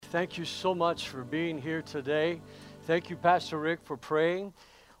Thank you so much for being here today. Thank you, Pastor Rick, for praying.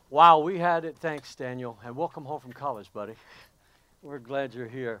 Wow, we had it. Thanks, Daniel. And welcome home from college, buddy. We're glad you're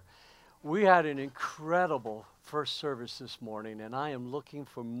here. We had an incredible first service this morning, and I am looking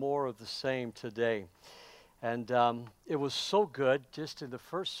for more of the same today. And it was so good just in the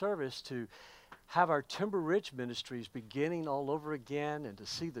first service to have our Timber Ridge ministries beginning all over again and to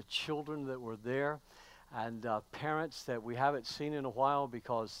see the children that were there and parents that we haven't seen in a while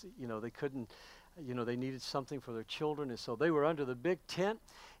because, they couldn't, they needed something for their children. And so they were under the big tent.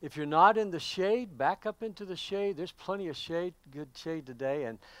 If you're not in the shade, back up into the shade. There's plenty of shade, good shade today.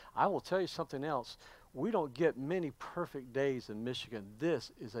 And I will tell you something else. We don't get many perfect days in Michigan.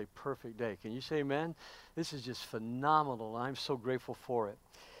 This is a perfect day. Can you say amen? This is just phenomenal. I'm so grateful for it.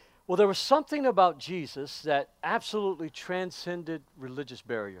 Well, there was something about Jesus that absolutely transcended religious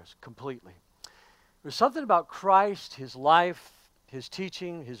barriers completely. There's something about Christ, his life, his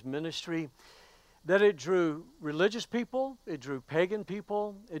teaching, his ministry, that it drew religious people, it drew pagan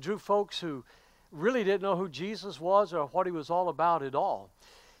people, it drew folks who really didn't know who Jesus was or what he was all about at all.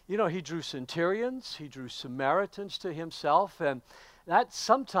 He drew centurions, he drew Samaritans to himself, and that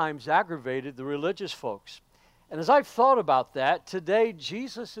sometimes aggravated the religious folks. And as I've thought about that, today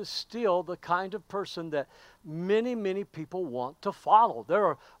Jesus is still the kind of person that many, many people want to follow. There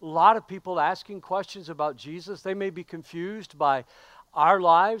are a lot of people asking questions about Jesus. They may be confused by our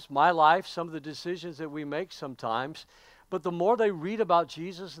lives, my life, some of the decisions that we make sometimes. But the more they read about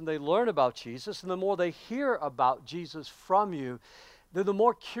Jesus and they learn about Jesus, and the more they hear about Jesus from you, then the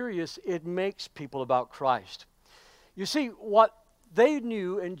more curious it makes people about Christ. You see, what they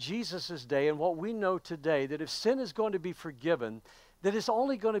knew in Jesus' day and what we know today, that if sin is going to be forgiven, that it's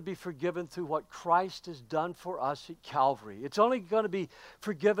only going to be forgiven through what Christ has done for us at Calvary. It's only going to be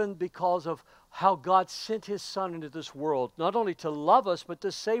forgiven because of how God sent his Son into this world, not only to love us, but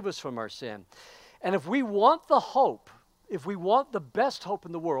to save us from our sin. And if we want the hope, if we want the best hope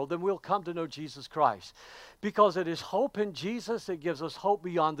in the world, then we'll come to know Jesus Christ. Because it is hope in Jesus that gives us hope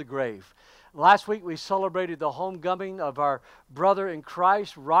beyond the grave. Last week we celebrated the homecoming of our brother in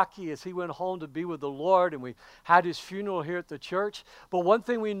Christ, Rocky, as he went home to be with the Lord, and we had his funeral here at the church. But one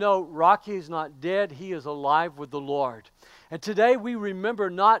thing we know, Rocky is not dead, he is alive with the Lord. And today we remember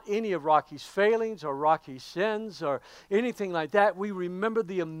not any of Rocky's failings or Rocky's sins or anything like that. We remember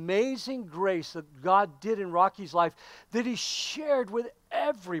the amazing grace that God did in Rocky's life that he shared with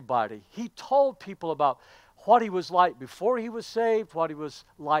everybody. He told people about what he was like before he was saved, what he was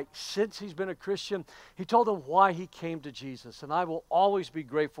like since he's been a Christian. He told them why he came to Jesus. And I will always be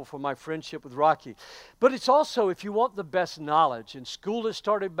grateful for my friendship with Rocky. But it's also, if you want the best knowledge, and school has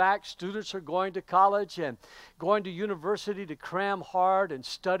started back, students are going to college and going to university to cram hard and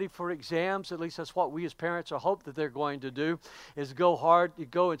study for exams. At least that's what we as parents hope that they're going to do, is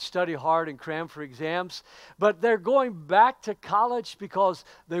go and study hard and cram for exams. But they're going back to college because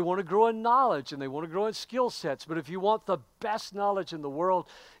they want to grow in knowledge and they want to grow in skill sets. But if you want the best knowledge in the world,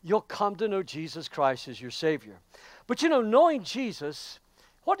 you'll come to know Jesus Christ as your Savior. But knowing Jesus,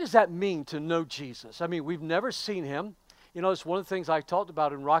 what does that mean to know Jesus? I mean, we've never seen him. It's one of the things I talked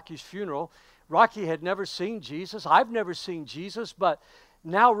about in Rocky's funeral. Rocky had never seen Jesus. I've never seen Jesus, but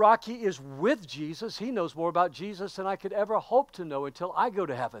now Rocky is with Jesus. He knows more about Jesus than I could ever hope to know until I go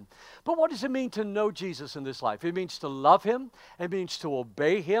to heaven. But what does it mean to know Jesus in this life? It means to love him. It means to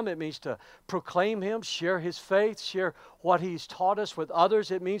obey him. It means to proclaim him, share his faith, share what he's taught us with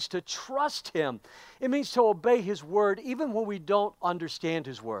others. It means to trust him. It means to obey his word even when we don't understand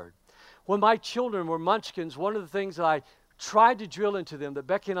his word. When my children were munchkins, one of the things that I tried to drill into them, that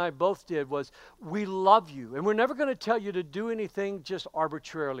Becky and I both did, was we love you. And we're never going to tell you to do anything just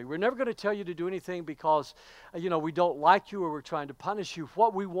arbitrarily. We're never going to tell you to do anything because, we don't like you or we're trying to punish you.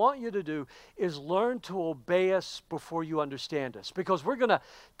 What we want you to do is learn to obey us before you understand us. Because we're going to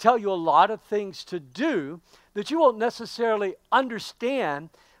tell you a lot of things to do that you won't necessarily understand,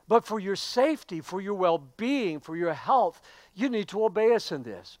 but for your safety, for your well-being, for your health, you need to obey us in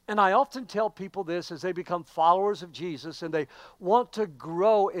this. And I often tell people this as they become followers of Jesus and they want to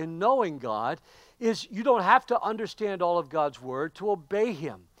grow in knowing God, is you don't have to understand all of God's word to obey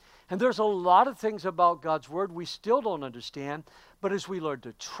him. And there's a lot of things about God's word we still don't understand, but as we learn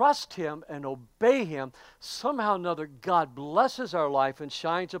to trust him and obey him, somehow or another God blesses our life and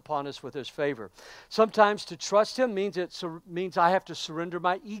shines upon us with his favor. Sometimes to trust him means I have to surrender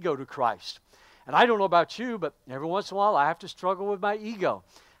my ego to Christ. And I don't know about you, but every once in a while I have to struggle with my ego.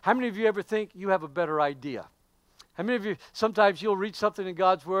 How many of you ever think you have a better idea? How many of you, sometimes you'll read something in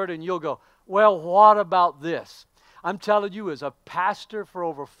God's word and you'll go, well, what about this? I'm telling you, as a pastor for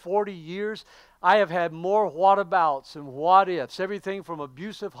over 40 years, I have had more whatabouts and what ifs, everything from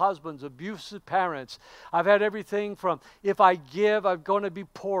abusive husbands, abusive parents. I've had everything from, if I give, I'm going to be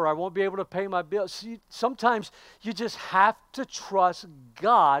poor. I won't be able to pay my bills. See, sometimes you just have to trust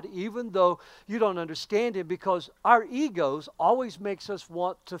God, even though you don't understand Him, because our egos always makes us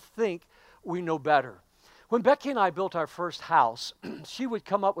want to think we know better. When Becky and I built our first house, she would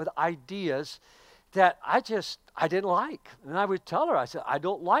come up with ideas that I didn't like. And I would tell her, I said, I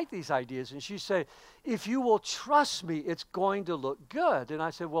don't like these ideas. And she'd say, if you will trust me, it's going to look good. And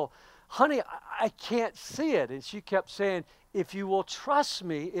I said, well, honey, I can't see it. And she kept saying, if you will trust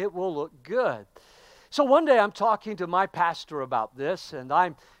me, it will look good. So one day I'm talking to my pastor about this, and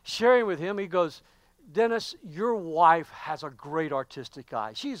I'm sharing with him. He goes, Dennis, your wife has a great artistic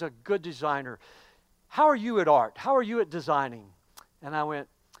eye. She's a good designer. How are you at art? How are you at designing? And I went,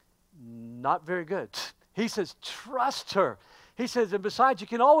 not very good. He says, trust her. He says, and besides, you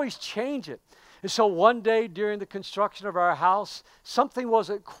can always change it. And so one day during the construction of our house, something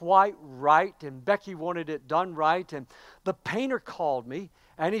wasn't quite right, and Becky wanted it done right. And the painter called me,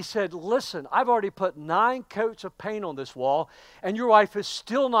 and he said, listen, I've already put 9 coats of paint on this wall, and your wife is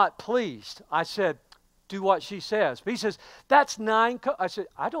still not pleased. I said, do what she says. But he says, that's 9 coats. I said,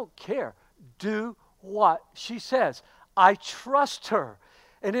 I don't care. Do what she says. I trust her.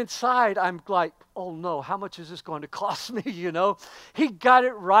 And inside, I'm like, oh no, how much is this going to cost me, you know? He got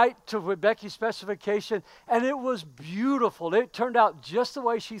it right to Becky's specification, and it was beautiful. It turned out just the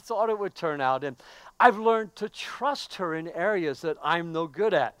way she thought it would turn out. And I've learned to trust her in areas that I'm no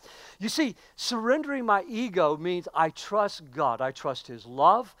good at. You see, surrendering my ego means I trust God. I trust His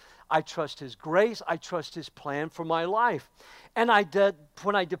love. I trust His grace. I trust His plan for my life. And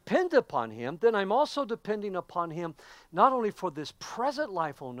when I depend upon Him, then I'm also depending upon Him not only for this present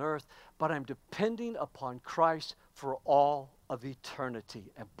life on earth, but I'm depending upon Christ for all of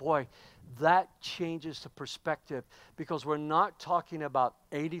eternity. And boy, that changes the perspective, because we're not talking about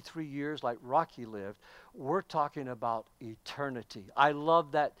 83 years like Rocky lived. We're talking about eternity. I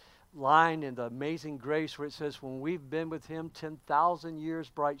love that line in the Amazing Grace where it says, when we've been with Him 10,000 years,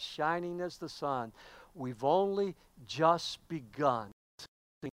 bright shining as the sun, we've only just begun.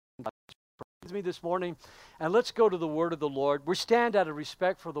 With me this morning, and let's go to the Word of the Lord. We stand out of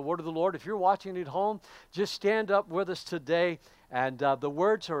respect for the Word of the Lord. If you're watching at home, just stand up with us today. And the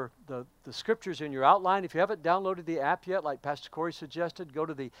words are the scriptures in your outline. If you haven't downloaded the app yet, like Pastor Corey suggested, go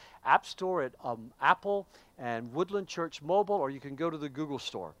to the App Store at Apple and Woodland Church Mobile, or you can go to the Google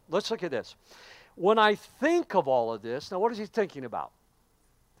Store. Let's look at this. When I think of all of this, now what is he thinking about?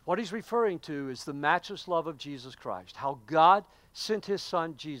 What he's referring to is the matchless love of Jesus Christ, how God sent His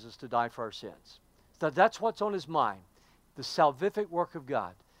Son Jesus to die for our sins. That's what's on his mind, the salvific work of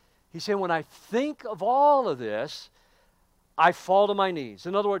God. He's saying, when I think of all of this, I fall to my knees.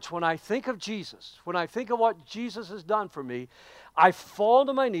 In other words, when I think of Jesus, when I think of what Jesus has done for me, I fall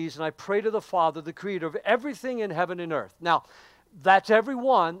to my knees and I pray to the Father, the Creator of everything in heaven and earth. Now, that's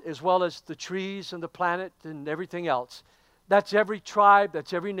everyone, as well as the trees and the planet and everything else. That's every tribe,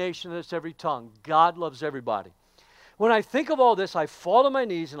 that's every nation, that's every tongue. God loves everybody. When I think of all this, I fall to my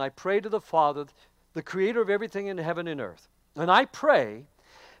knees and I pray to the Father, the Creator of everything in heaven and earth. And I pray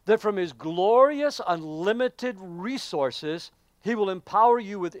that from His glorious, unlimited resources, He will empower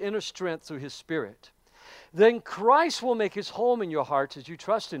you with inner strength through His Spirit. Then Christ will make His home in your hearts as you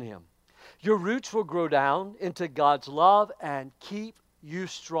trust in Him. Your roots will grow down into God's love and keep you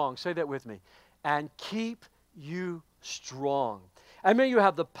strong. Say that with me. And keep you strong. And may you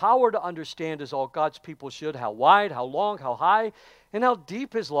have the power to understand, as all God's people should, how wide, how long, how high, and how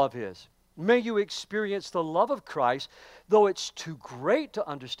deep His love is. May you experience the love of Christ, though it's too great to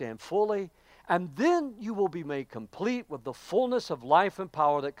understand fully, and then you will be made complete with the fullness of life and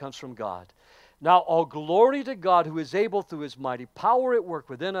power that comes from God. Now all glory to God, who is able through His mighty power at work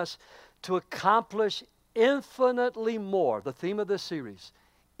within us to accomplish infinitely more, the theme of this series,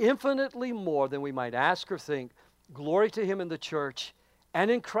 infinitely more than we might ask or think. Glory to Him in the church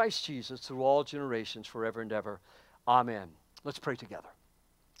and in Christ Jesus through all generations, forever and ever. Amen. Let's pray together.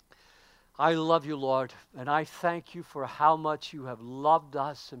 I love you, Lord, and I thank you for how much you have loved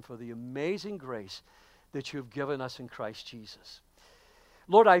us and for the amazing grace that you have given us in Christ Jesus.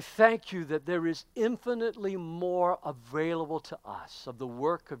 Lord, I thank you that there is infinitely more available to us of the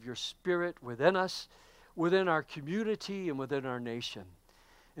work of your Spirit within us, within our community, and within our nation.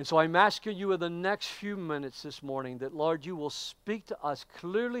 And so I'm asking you in the next few minutes this morning that, Lord, you will speak to us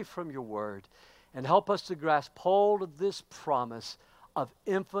clearly from your word and help us to grasp hold of this promise of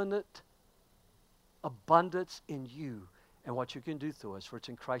infinite abundance in you and what you can do through us. For it's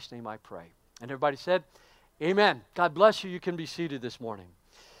in Christ's name I pray. And everybody said, amen. God bless you. You can be seated this morning.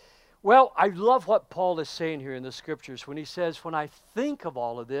 Well, I love what Paul is saying here in the scriptures when he says, when I think of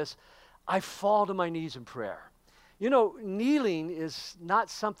all of this, I fall to my knees in prayer. You know, kneeling is not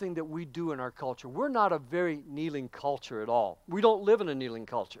something that we do in our culture. We're not a very kneeling culture at all. We don't live in a kneeling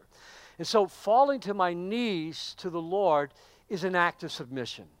culture. And so falling to my knees to the Lord is an act of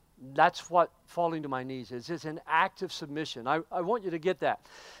submission. That's what falling to my knees is. It's an act of submission. I want you to get that.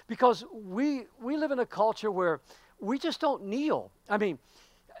 Because we live in a culture where we just don't kneel. I mean,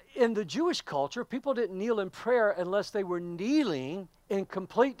 in the Jewish culture, people didn't kneel in prayer unless they were kneeling in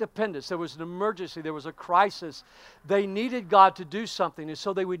complete dependence. There was an emergency. There was a crisis. They needed God to do something, and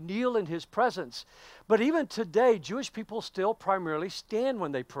so they would kneel in His presence. But even today, Jewish people still primarily stand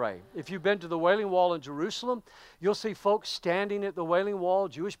when they pray. If you've been to the Wailing Wall in Jerusalem, you'll see folks standing at the Wailing Wall,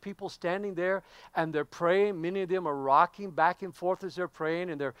 Jewish people standing there, and they're praying. Many of them are rocking back and forth as they're praying,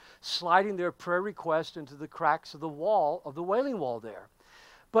 and they're sliding their prayer request into the cracks of the wall, of the Wailing Wall there.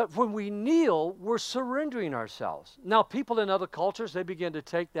 But when we kneel, we're surrendering ourselves. Now, people in other cultures, they begin to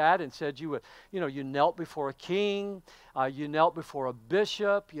take that and said you knelt before a king, you knelt before a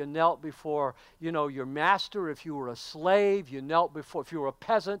bishop, you knelt before, your master if you were a slave, you knelt before, if you were a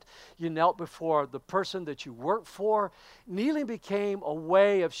peasant, you knelt before the person that you worked for. Kneeling became a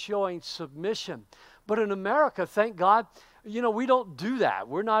way of showing submission. But in America, thank God, we don't do that.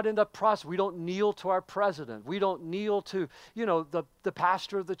 We're not in the process. We don't kneel to our president. We don't kneel to, the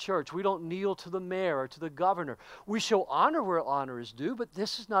pastor of the church. We don't kneel to the mayor or to the governor. We show honor where honor is due, but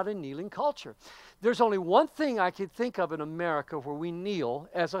this is not a kneeling culture. There's only one thing I can think of in America where we kneel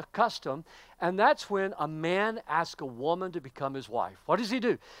as a custom, and that's when a man asks a woman to become his wife. What does he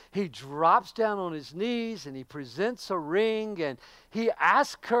do? He drops down on his knees and he presents a ring and he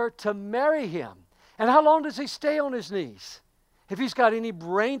asks her to marry him. And how long does he stay on his knees? If he's got any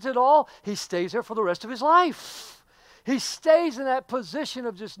brains at all, he stays there for the rest of his life. He stays in that position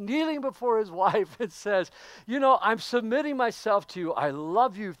of just kneeling before his wife and says, I'm submitting myself to you. I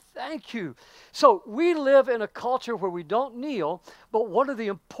love you. Thank you. So we live in a culture where we don't kneel, but one of the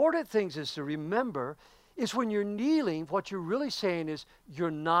important things is to remember is when you're kneeling, what you're really saying is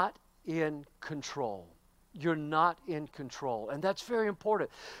you're not in control. You're not in control. And that's very important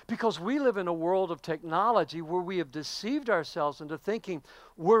because we live in a world of technology where we have deceived ourselves into thinking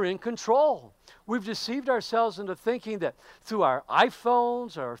we're in control. We've deceived ourselves into thinking that through our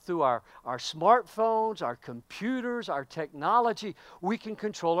iPhones or through our smartphones, our computers, our technology, we can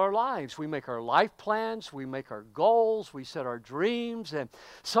control our lives. We make our life plans, we make our goals, we set our dreams, and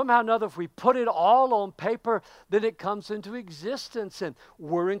somehow or another, if we put it all on paper, then it comes into existence and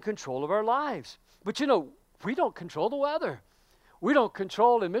we're in control of our lives. But we don't control the weather. We don't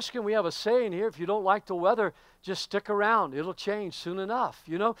control, in Michigan we have a saying here, if you don't like the weather, just stick around. It'll change soon enough.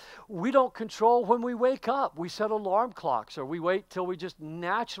 We don't control when we wake up. We set alarm clocks or we wait till we just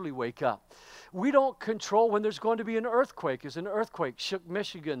naturally wake up. We don't control when there's going to be an earthquake. There's an earthquake shook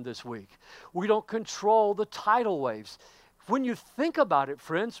Michigan this week. We don't control the tidal waves. When you think about it,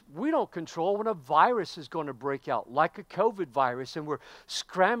 friends, we don't control when a virus is going to break out, like a COVID virus, and we're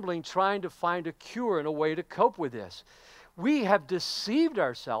scrambling trying to find a cure and a way to cope with this. We have deceived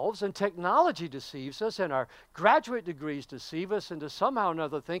ourselves, and technology deceives us, and our graduate degrees deceive us into somehow or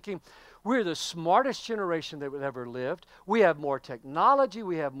another thinking we're the smartest generation that ever lived. We have more technology.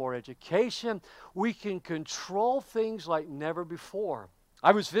 We have more education. We can control things like never before.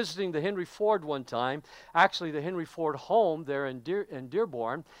 I was visiting the Henry Ford one time, actually the Henry Ford home there in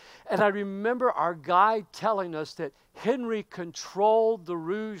Dearborn, and I remember our guide telling us that Henry controlled the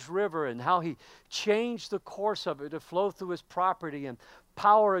Rouge River and how he changed the course of it to flow through his property and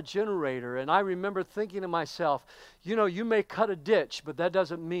power a generator. And I remember thinking to myself, you may cut a ditch, but that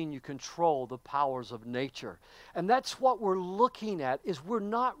doesn't mean you control the powers of nature. And that's what we're looking at, is we're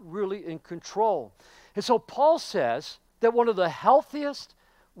not really in control. And so Paul says that one of the healthiest,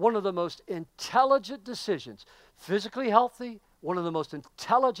 one of the most intelligent decisions, physically healthy, one of the most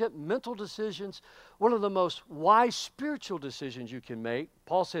intelligent mental decisions, one of the most wise spiritual decisions you can make,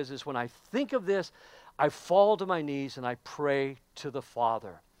 Paul says, is when I think of this, I fall to my knees and I pray to the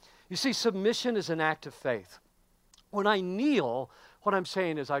Father. You see, submission is an act of faith. When I kneel, what I'm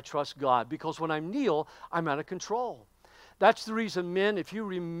saying is I trust God, because when I kneel, I'm out of control. That's the reason, men, if you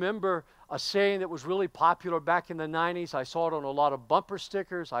remember a saying that was really popular back in the 90s, I saw it on a lot of bumper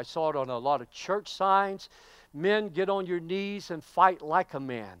stickers, I saw it on a lot of church signs. Men, get on your knees and fight like a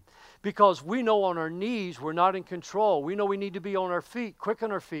man. Because we know on our knees we're not in control. We know we need to be on our feet, quick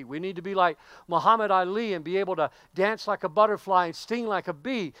on our feet. We need to be like Muhammad Ali and be able to dance like a butterfly and sting like a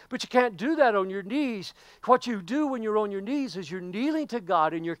bee. But you can't do that on your knees. What you do when you're on your knees is you're kneeling to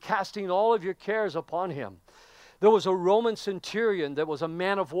God and you're casting all of your cares upon Him. There was a Roman centurion that was a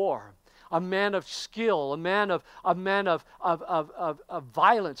man of war, a man of skill, a man of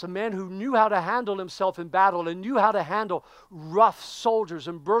violence, a man who knew how to handle himself in battle and knew how to handle rough soldiers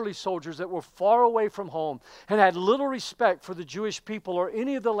and burly soldiers that were far away from home and had little respect for the Jewish people or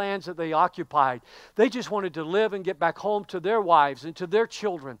any of the lands that they occupied. They just wanted to live and get back home to their wives and to their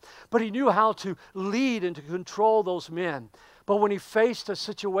children. But he knew how to lead and to control those men. But when he faced a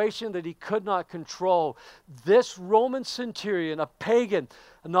situation that he could not control, this Roman centurion, a pagan,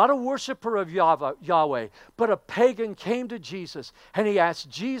 not a worshiper of Yahweh, but a pagan, came to Jesus, and he asked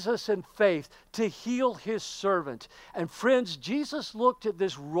Jesus in faith to heal his servant. And friends, Jesus looked at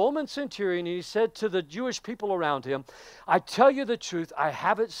this Roman centurion and he said to the Jewish people around him, I tell you the truth, I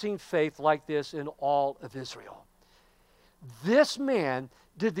haven't seen faith like this in all of Israel. This man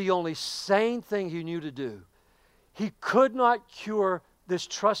did the only sane thing he knew to do. He could not cure this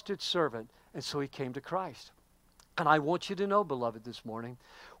trusted servant, and so he came to Christ. And I want you to know, beloved, this morning,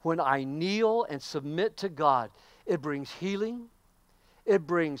 when I kneel and submit to God, it brings healing, it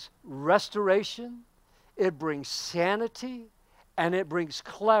brings restoration, it brings sanity, and it brings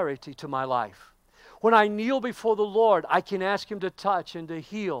clarity to my life. When I kneel before the Lord, I can ask Him to touch and to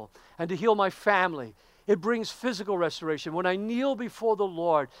heal my family. It brings physical restoration. When I kneel before the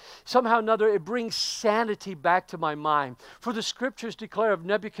Lord, somehow or another, it brings sanity back to my mind. For the scriptures declare of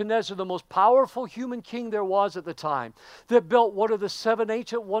Nebuchadnezzar, the most powerful human king there was at the time, that built one of the 7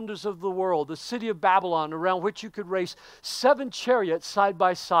 ancient wonders of the world, the city of Babylon, around which you could race 7 chariots side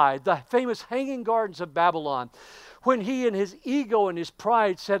by side, the famous Hanging Gardens of Babylon. When he in his ego and his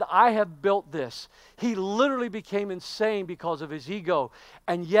pride said, I have built this, he literally became insane because of his ego.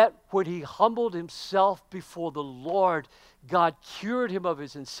 And yet when he humbled himself before the Lord, God cured him of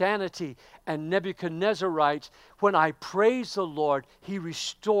his insanity. And Nebuchadnezzar writes, when I praise the Lord, He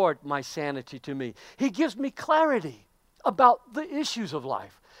restored my sanity to me. He gives me clarity about the issues of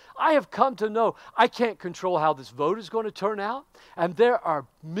life. I have come to know I can't control how this vote is going to turn out. And there are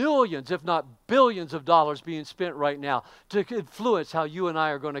millions, if not billions of dollars being spent right now to influence how you and I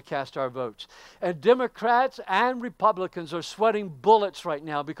are going to cast our votes. And Democrats and Republicans are sweating bullets right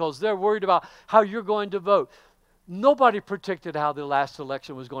now because they're worried about how you're going to vote. Nobody predicted how the last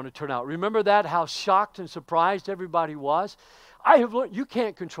election was going to turn out. Remember that, how shocked and surprised everybody was? I have learned you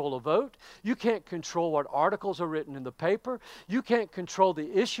can't control a vote. You can't control what articles are written in the paper. You can't control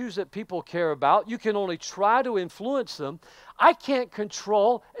the issues that people care about. You can only try to influence them. I can't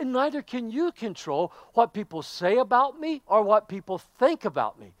control, and neither can you control, what people say about me or what people think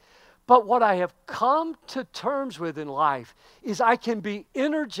about me. But what I have come to terms with in life is I can be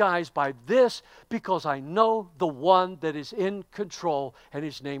energized by this because I know the one that is in control, and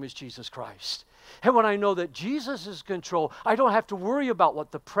His name is Jesus Christ. And when I know that Jesus is in control, I don't have to worry about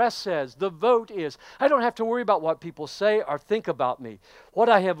what the press says, the vote is. I don't have to worry about what people say or think about me. What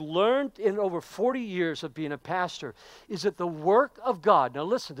I have learned in over 40 years of being a pastor is that the work of God, now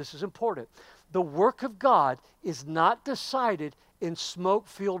listen, this is important. The work of God is not decided in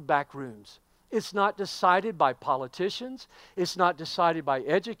smoke-filled back rooms. It's not decided by politicians. It's not decided by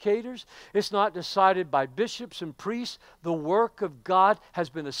educators. It's not decided by bishops and priests. The work of God has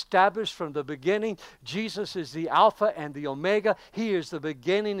been established from the beginning. Jesus is the Alpha and the Omega. He is the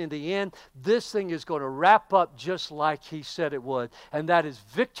beginning and the end. This thing is going to wrap up just like He said it would. And that is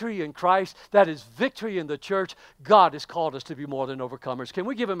victory in Christ. That is victory in the church. God has called us to be more than overcomers. Can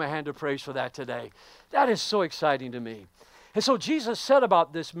we give Him a hand of praise for that today? That is so exciting to me. And so Jesus said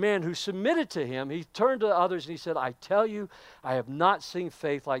about this man who submitted to Him, He turned to others and He said, I tell you, I have not seen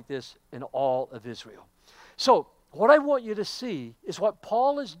faith like this in all of Israel. So what I want you to see is what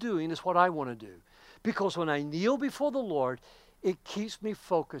Paul is doing is what I want to do. Because when I kneel before the Lord, it keeps me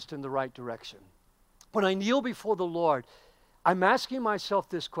focused in the right direction. When I kneel before the Lord, I'm asking myself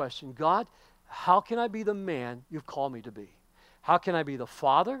this question, God, how can I be the man You've called me to be? How can I be the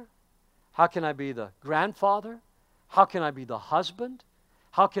father? How can I be the grandfather? How can I be the husband?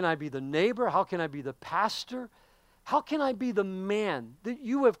 How can I be the neighbor? How can I be the pastor? How can I be the man that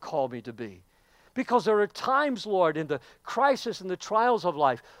You have called me to be? Because there are times, Lord, in the crisis and the trials of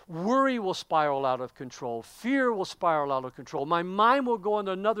life, worry will spiral out of control. Fear will spiral out of control. My mind will go in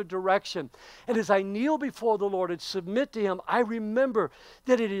another direction. And as I kneel before the Lord and submit to Him, I remember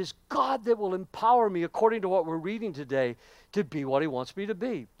that it is God that will empower me, according to what we're reading today, to be what He wants me to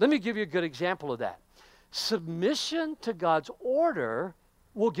be. Let me give you a good example of that. Submission to God's order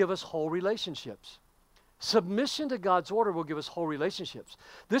will give us whole relationships. Submission to God's order will give us whole relationships.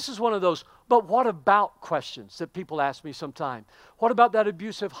 This is one of those But what about questions that people ask me sometimes? What about that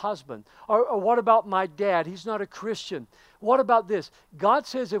abusive husband? Or what about my dad? He's not a Christian. What about this? God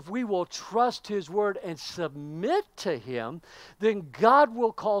says if we will trust His Word and submit to Him, then God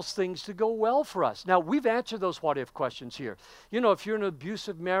will cause things to go well for us. Now, we've answered those what-if questions here. You know, if you're in an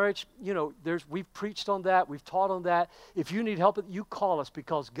abusive marriage, you know, we've preached on that. We've taught on that. If you need help, you call us,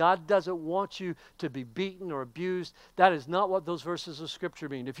 because God doesn't want you to be beaten or abused. That is not what those verses of Scripture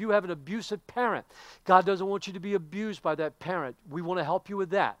mean. If you have an abusive parent, God doesn't want you to be abused by that parent. We want to help you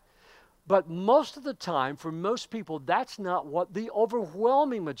with that. But most of the time, for most people, that's not what the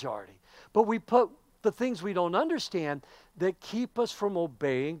overwhelming majority. But we put the things we don't understand that keep us from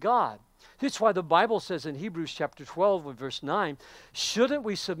obeying God. That's why the Bible says in Hebrews chapter 12 and verse 9, shouldn't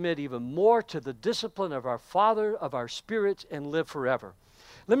we submit even more to the discipline of our Father, of our spirits, and live forever?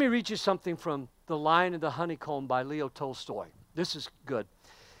 Let me read you something from The Lion and the Honeycomb by Leo Tolstoy. This is good.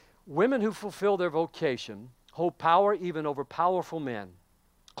 Women who fulfill their vocation hold power even over powerful men.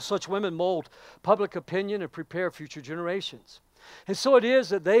 Such women mold public opinion and prepare future generations. And so it is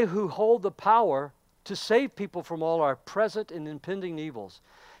that they who hold the power to save people from all our present and impending evils.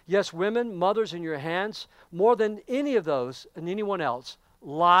 Yes, women, mothers, in your hands, more than any of those and anyone else,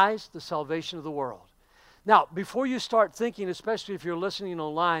 lies the salvation of the world. Now, before you start thinking, especially if you're listening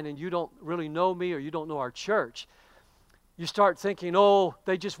online and you don't really know me or you don't know our church, you start thinking, oh,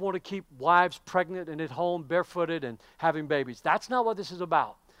 they just want to keep wives pregnant and at home barefooted and having babies. That's not what this is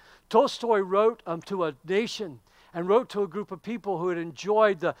about. Tolstoy wrote to a nation and wrote to a group of people who had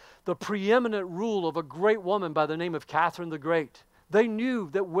enjoyed the preeminent rule of a great woman by the name of Catherine the Great. They knew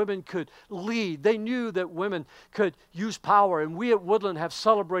that women could lead. They knew that women could use power. And we at Woodland have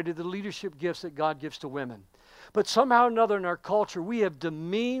celebrated the leadership gifts that God gives to women. But somehow or another in our culture, we have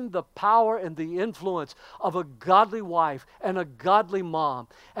demeaned the power and the influence of a godly wife and a godly mom.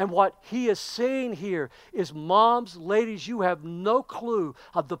 And what he is saying here is, moms, ladies, you have no clue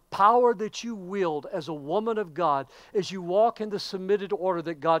of the power that you wield as a woman of God as you walk in the submitted order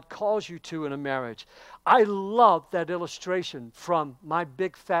that God calls you to in a marriage. I love that illustration from My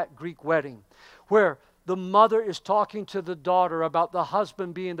Big Fat Greek Wedding, where the mother is talking to the daughter about the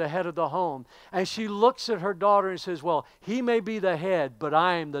husband being the head of the home. And she looks at her daughter and says, well, he may be the head, but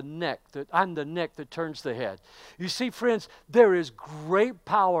I'm the neck that turns the head. You see, friends, there is great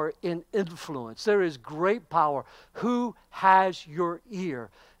power in influence. There is great power. Who has your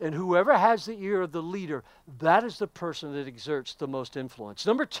ear? And whoever has the ear of the leader, that is the person that exerts the most influence.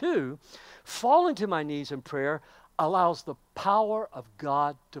 Number two, falling to my knees in prayer allows the power of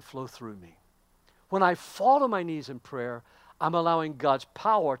God to flow through me. When I fall to my knees in prayer, I'm allowing God's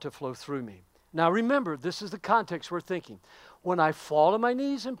power to flow through me. Now remember, this is the context we're thinking. When I fall to my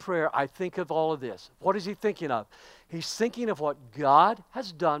knees in prayer, I think of all of this. What is he thinking of? He's thinking of what God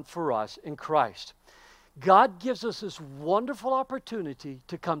has done for us in Christ. God gives us this wonderful opportunity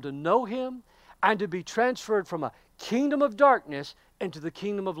to come to know Him and to be transferred from a kingdom of darkness into the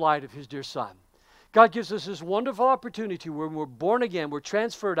kingdom of light of His dear Son. God gives us this wonderful opportunity where we're born again, we're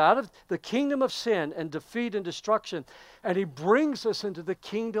transferred out of the kingdom of sin and defeat and destruction, and He brings us into the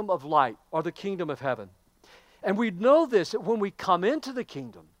kingdom of light, or the kingdom of heaven. And we know this, that when we come into the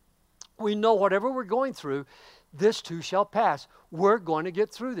kingdom, we know whatever we're going through, this too shall pass. We're going to get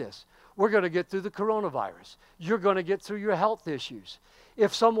through this. We're going to get through the coronavirus. You're going to get through your health issues.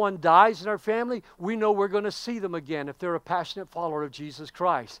 If someone dies in our family, we know we're going to see them again if they're a passionate follower of Jesus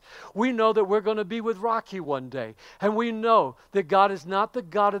Christ. We know that we're going to be with Rocky one day. And we know that God is not the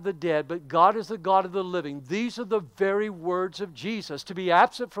God of the dead, but God is the God of the living. These are the very words of Jesus. To be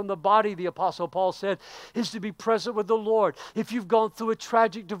absent from the body, the Apostle Paul said, is to be present with the Lord. If you've gone through a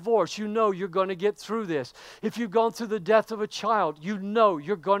tragic divorce, you know you're going to get through this. If you've gone through the death of a child, you know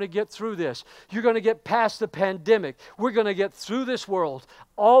you're going to get through this. You're going to get past the pandemic. We're going to get through this world.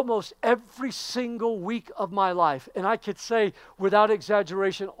 Almost every single week of my life, and I could say without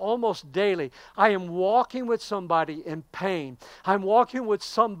exaggeration, almost daily, I am walking with somebody in pain. I'm walking with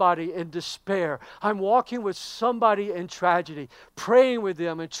somebody in despair. I'm walking with somebody in tragedy, praying with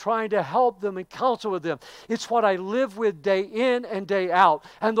them and trying to help them and counsel with them. It's what I live with day in and day out.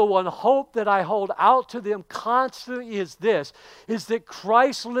 And the one hope that I hold out to them constantly is this, is that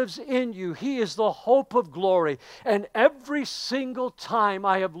Christ lives in you. He is the hope of glory. And every single time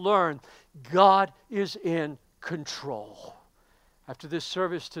I have learned God is in control. After this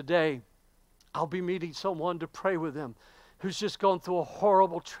service today, I'll be meeting someone to pray with them who's just gone through a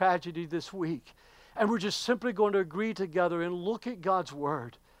horrible tragedy this week. And we're just simply going to agree together and look at God's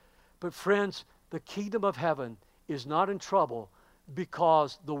Word. But friends, the kingdom of heaven is not in trouble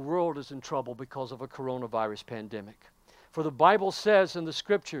because the world is in trouble because of a coronavirus pandemic. For the Bible says in the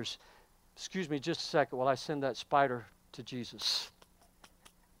Scriptures Excuse me just a second while I send that spider to Jesus.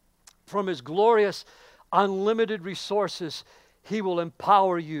 From his glorious, unlimited resources, he will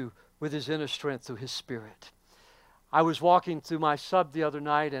empower you with his inner strength through his Spirit. I was walking through my sub the other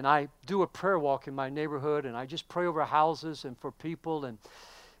night, and I do a prayer walk in my neighborhood, and I just pray over houses and for people. And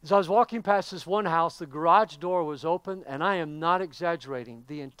as I was walking past this one house, the garage door was open, and I am not exaggerating.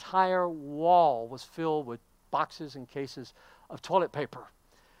 The entire wall was filled with boxes and cases of toilet paper.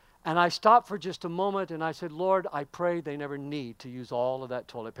 And I stopped for just a moment, and I said, Lord, I pray they never need to use all of that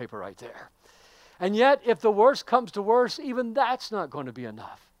toilet paper right there. And yet, if the worst comes to worst, even that's not going to be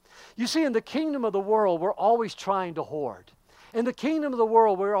enough. You see, in the kingdom of the world, we're always trying to hoard. In the kingdom of the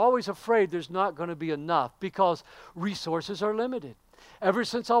world, we're always afraid there's not going to be enough because resources are limited. Ever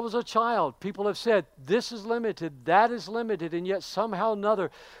since I was a child, people have said, this is limited, that is limited, and yet somehow or another,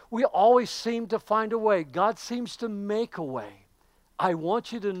 we always seem to find a way. God seems to make a way. I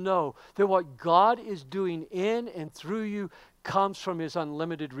want you to know that what God is doing in and through you comes from his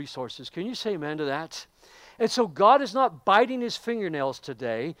unlimited resources. Can you say amen to that? And so God is not biting his fingernails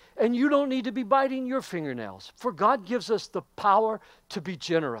today, and you don't need to be biting your fingernails. For God gives us the power to be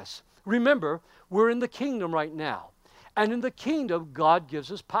generous. Remember, we're in the kingdom right now. And in the kingdom, God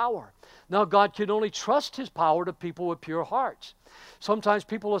gives us power. Now, God can only trust his power to people with pure hearts. Sometimes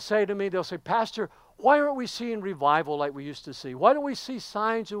people will say to me, they'll say, Pastor, why aren't we seeing revival like we used to see? Why don't we see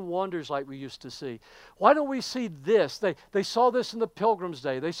signs and wonders like we used to see? Why don't we see this? They saw this in the Pilgrim's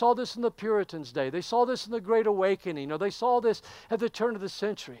Day. They saw this in the Puritans' Day. They saw this in the Great Awakening. Or they saw this at the turn of the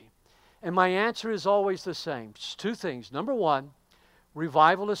century. And my answer is always the same. It's two things. Number one,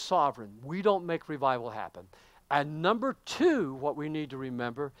 revival is sovereign. We don't make revival happen. And number two, what we need to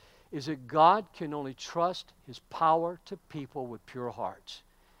remember is that God can only trust his power to people with pure hearts.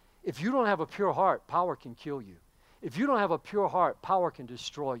 If you don't have a pure heart, power can kill you. If you don't have a pure heart, power can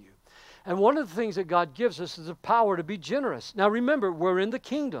destroy you. And one of the things that God gives us is the power to be generous. Now remember, we're in the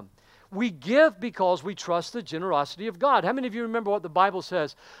kingdom. We give because we trust the generosity of God. How many of you remember what the Bible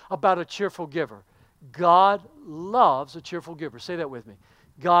says about a cheerful giver? God loves a cheerful giver. Say that with me.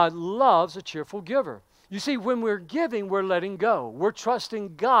 God loves a cheerful giver. You see, when we're giving, we're letting go. We're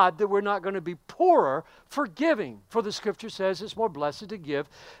trusting God that we're not going to be poorer for giving. For the scripture says it's more blessed to give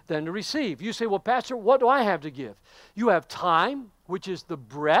than to receive. You say, well, Pastor, what do I have to give? You have time, which is the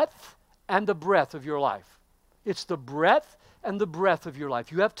breadth and the breadth of your life. It's the breadth and the breadth of your life.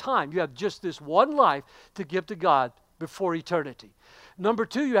 You have time. You have just this one life to give to God before eternity. Number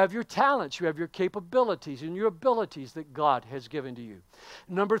two, you have your talents, you have your capabilities and your abilities that God has given to you.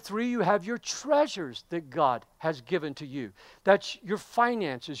 Number three, you have your treasures that God has given to you. That's your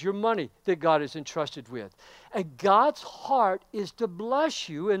finances, your money that God has entrusted with. And God's heart is to bless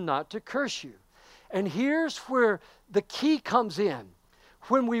you and not to curse you. And here's where the key comes in.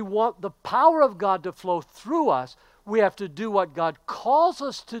 When we want the power of God to flow through us, we have to do what God calls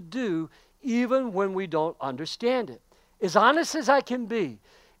us to do even when we don't understand it. As honest as I can be,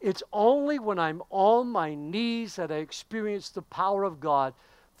 it's only when I'm on my knees that I experience the power of God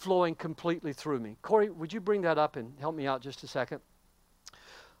flowing completely through me. Corey, would you bring that up and help me out just a second?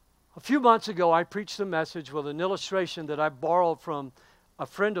 A few months ago, I preached a message with an illustration that I borrowed from a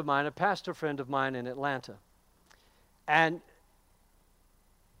friend of mine, a pastor friend of mine in Atlanta. And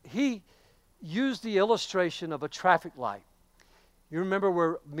he used the illustration of a traffic light. You remember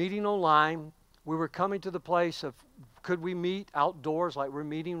we're meeting online. We were coming to the place of, could we meet outdoors like we're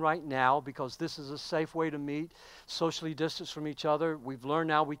meeting right now, because this is a safe way to meet, socially distanced from each other. We've learned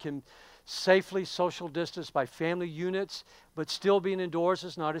now we can safely social distance by family units, but still being indoors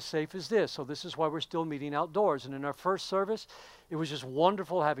is not as safe as this. So this is why we're still meeting outdoors. And in our first service, it was just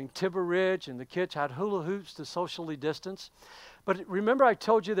wonderful having Timber Ridge, and the kids had hula hoops to socially distance. But remember I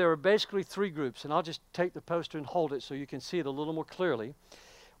told you there were basically three groups, and I'll just take the poster and hold it so you can see it a little more clearly.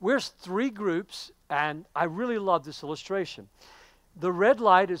 We're three groups, and I really love this illustration. The red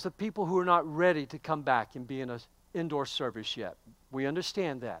light is the people who are not ready to come back and be in an indoor service yet. We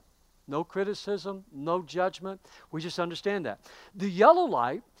understand that. No criticism, no judgment. We just understand that. The yellow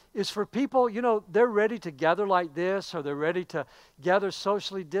light is for people, you know, they're ready to gather like this, or they're ready to gather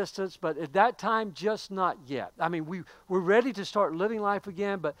socially distanced, but at that time, just not yet. I mean, we're ready to start living life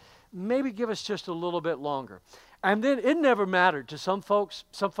again, but maybe give us just a little bit longer. And then it never mattered to some folks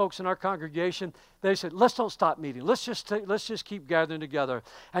in our congregation. They said, let's don't stop meeting. Let's just keep gathering together.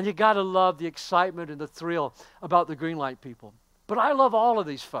 And you got to love the excitement and the thrill about the green light people. But I love all of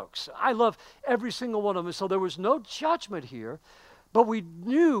these folks. I love every single one of them. So there was no judgment here, but we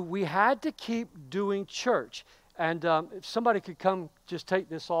knew we had to keep doing church. And if somebody could come, just take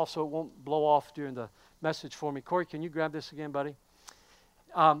this off so it won't blow off during the message for me. Corey, can you grab this again, buddy?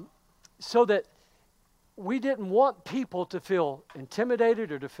 so that we didn't want people to feel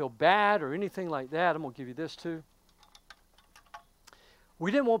intimidated or to feel bad or anything like that. I'm going to give you this too.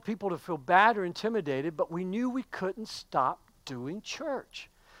 We didn't want people to feel bad or intimidated, but we knew we couldn't stop doing church.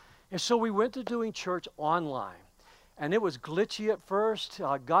 And so we went to doing church online. And it was glitchy at first.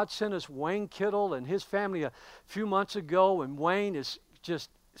 God sent us Wayne Kittle and his family a few months ago, and Wayne is just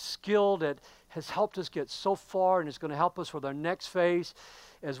skilled at, has helped us get so far and is going to help us with our next phase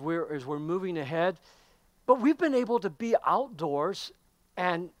as we're moving ahead. But we've been able to be outdoors,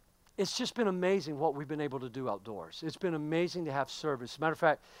 and it's just been amazing what we've been able to do outdoors. It's been amazing to have service. As a matter of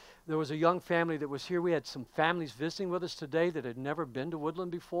fact, there was a young family that was here. We had some families visiting with us today that had never been to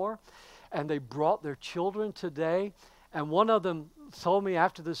Woodland before, and they brought their children today. And one of them told me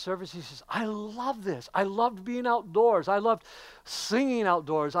after the service, he says, I love this. I loved being outdoors. I loved singing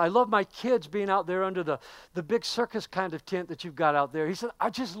outdoors. I love my kids being out there under the big circus kind of tent that you've got out there. He said, I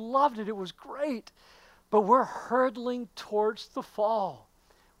just loved it. It was great. But we're hurtling towards the fall.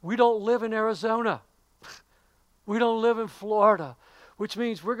 We don't live in Arizona. We don't live in Florida, which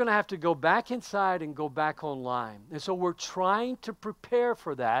means we're going to have to go back inside and go back online. And so we're trying to prepare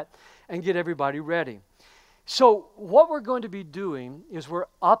for that and get everybody ready. So what we're going to be doing is we're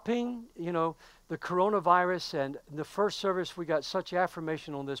upping, the coronavirus. And the first service, we got such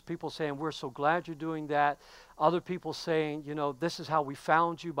affirmation on this. People saying, we're so glad you're doing that. Other people saying, this is how we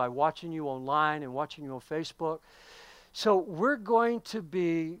found you, by watching you online and watching you on Facebook. So we're going to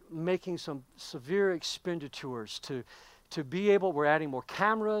be making some severe expenditures to be able, we're adding more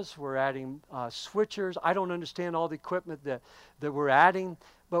cameras, we're adding switchers. I don't understand all the equipment that we're adding,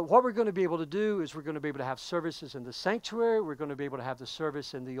 but what we're going to be able to do is we're going to be able to have services in the sanctuary. We're going to be able to have the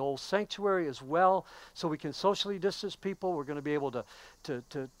service in the old sanctuary as well, so we can socially distance people. We're going to be able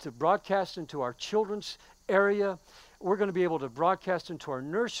to broadcast into our children's area. We're going to be able to broadcast into our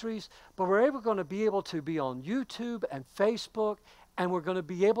nurseries, but we're going to be able to be on YouTube and Facebook, and we're going to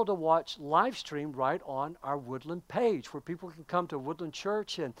be able to watch live stream right on our Woodland page, where people can come to Woodland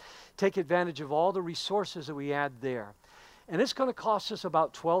Church and take advantage of all the resources that we add there. And it's going to cost us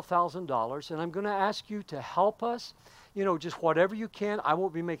about $12,000, and I'm going to ask you to help us, just whatever you can. I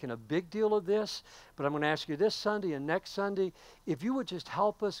won't be making a big deal of this, but I'm going to ask you this Sunday and next Sunday, if you would just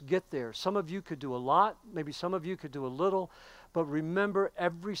help us get there. Some of you could do a lot, maybe some of you could do a little, but remember,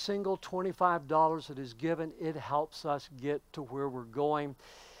 every single $25 that is given, it helps us get to where we're going.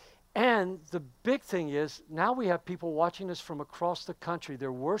 And the big thing is, now we have people watching us from across the country.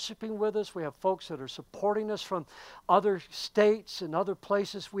 They're worshiping with us. We have folks that are supporting us from other states and other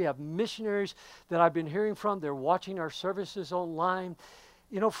places. We have missionaries that I've been hearing from. They're watching our services online.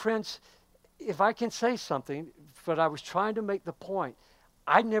 Friends, if I can say something, but I was trying to make the point,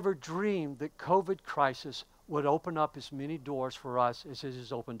 I never dreamed that COVID crisis would open up as many doors for us as it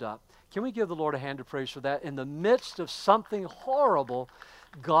has opened up. Can we give the Lord a hand of praise for that? In the midst of something horrible,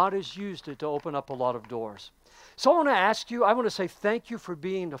 God has used it to open up a lot of doors. So I want to ask you, I want to say thank you for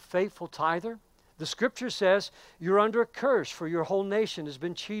being a faithful tither. The scripture says, you're under a curse, for your whole nation has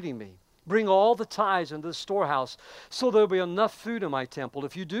been cheating me. Bring all the tithes into the storehouse, so there'll be enough food in my temple.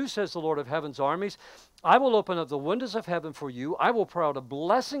 If you do, says the Lord of heaven's armies, I will open up the windows of heaven for you. I will pour out a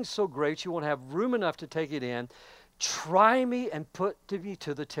blessing so great you won't have room enough to take it in. Try me and put me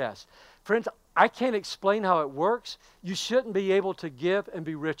to the test. Friends, I can't explain how it works. You shouldn't be able to give and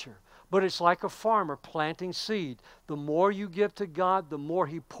be richer. But it's like a farmer planting seed. The more you give to God, the more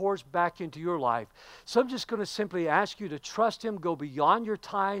He pours back into your life. So I'm just going to simply ask you to trust Him, go beyond your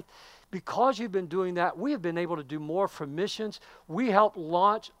tithe. Because you've been doing that, we have been able to do more for missions. We helped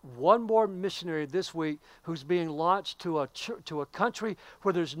launch one more missionary this week who's being launched to a country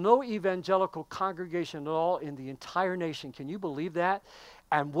where there's no evangelical congregation at all in the entire nation. Can you believe that?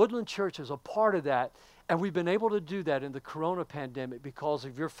 And Woodland Church is a part of that. And we've been able to do that in the corona pandemic because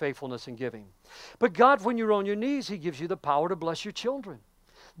of your faithfulness in giving. But God, when you're on your knees, He gives you the power to bless your children.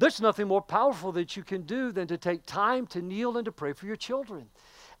 There's nothing more powerful that you can do than to take time to kneel and to pray for your children.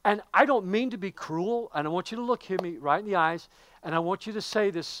 And I don't mean to be cruel, and I want you to look me right in the eyes, and I want you to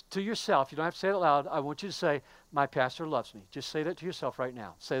say this to yourself. You don't have to say it out loud. I want you to say, my pastor loves me. Just say that to yourself right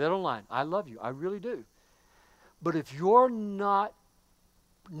now. Say that online. I love you. I really do. But if you're not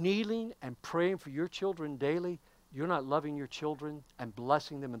kneeling and praying for your children daily, you're not loving your children and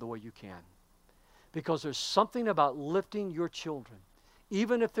blessing them in the way you can. Because there's something about lifting your children,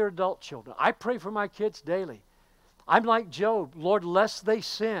 even if they're adult children. I pray for my kids daily. I'm like Job. Lord, lest they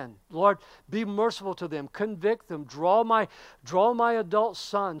sin. Lord, be merciful to them. Convict them. Draw my adult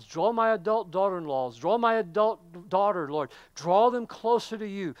sons. Draw my adult daughter-in-laws. Draw my adult daughter, Lord. Draw them closer to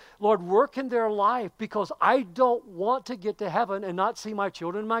you. Lord, work in their life, because I don't want to get to heaven and not see my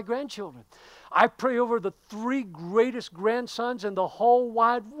children and my grandchildren. I pray over the 3 greatest grandsons in the whole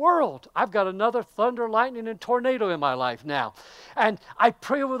wide world. I've got another thunder, lightning, and tornado in my life now. And I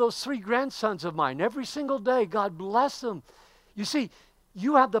pray over those 3 grandsons of mine every single day. God bless them. You see,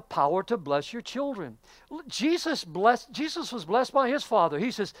 you have the power to bless your children. Jesus was blessed by his Father.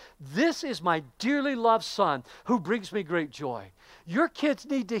 He says, "This is my dearly loved Son who brings me great joy." Your kids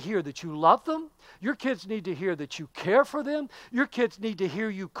need to hear that you love them. Your kids need to hear that you care for them. Your kids need to hear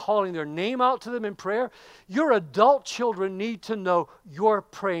you calling their name out to them in prayer. Your adult children need to know you're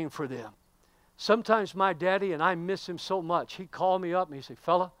praying for them. Sometimes my daddy, and I miss him so much, he'd call me up and he'd say,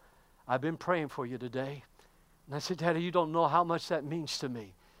 "Fella, I've been praying for you today." And I said, "Daddy, you don't know how much that means to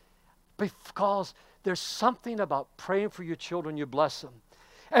me." Because there's something about praying for your children, you bless them.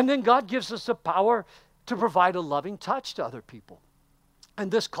 And then God gives us the power to provide a loving touch to other people. And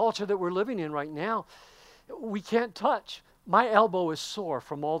this culture that we're living in right now, we can't touch. My elbow is sore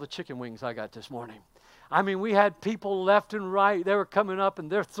from all the chicken wings I got this morning. I mean, we had people left and right. They were coming up and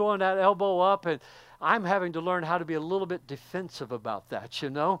they're throwing that elbow up, and I'm having to learn how to be a little bit defensive about that, you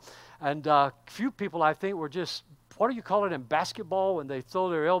know. And a few people, I think, were just, what do you call it in basketball when they throw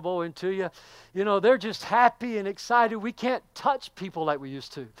their elbow into you? You know, they're just happy and excited. We can't touch people like we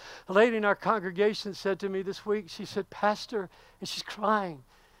used to. A lady in our congregation said to me this week, she said, "Pastor," and she's crying.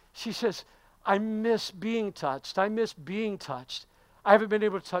 She says, "I miss being touched. I miss being touched. I haven't been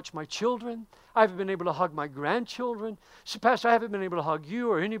able to touch my children. I haven't been able to hug my grandchildren. She said, "Pastor, I haven't been able to hug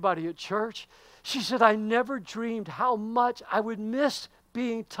you or anybody at church." She said, "I never dreamed how much I would miss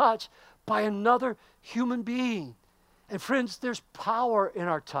being touched by another human being." And friends, there's power in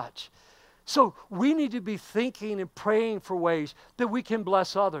our touch. So we need to be thinking and praying for ways that we can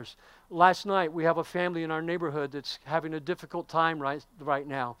bless others. Last night, we have a family in our neighborhood that's having a difficult time right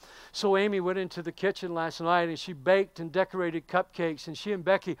now. So Amy went into the kitchen last night and she baked and decorated cupcakes, and she and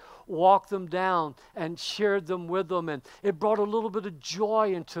Becky walked them down and shared them with them, and it brought a little bit of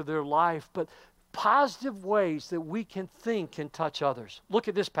joy into their life. But positive ways that we can think and touch others. Look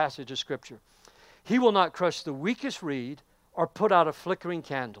at this passage of Scripture. "He will not crush the weakest reed or put out a flickering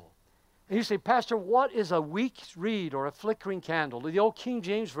candle." And you say, "Pastor, what is a weak reed or a flickering candle?" The old King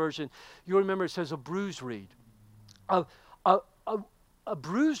James Version, you remember it says a bruised reed. A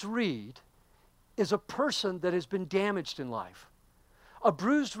bruised reed is a person that has been damaged in life. A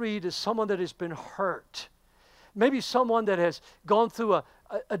bruised reed is someone that has been hurt. Maybe someone that has gone through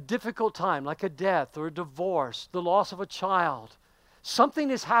a difficult time, like a death or a divorce, the loss of a child. Something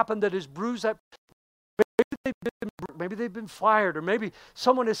has happened that has bruised that. Maybe they've been fired, or maybe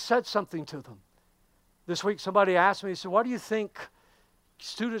someone has said something to them. This week somebody asked me, he said, "Why do you think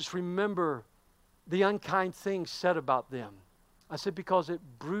students remember the unkind things said about them?" I said, "Because it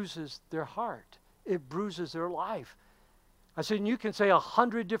bruises their heart. It bruises their life." I said, "You can say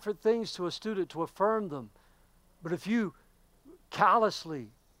 100 different things to a student to affirm them, but if you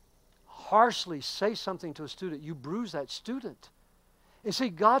callously, harshly say something to a student, you bruise that student." And see,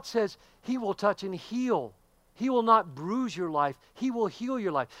 God says He will touch and heal. He will not bruise your life. He will heal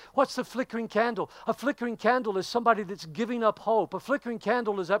your life. What's the flickering candle? A flickering candle is somebody that's giving up hope. A flickering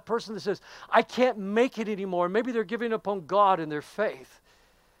candle is that person that says, "I can't make it anymore." Maybe they're giving up on God and their faith.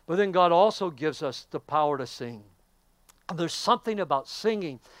 But then God also gives us the power to sing. And there's something about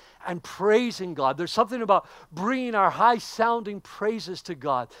singing and praising God. There's something about bringing our high-sounding praises to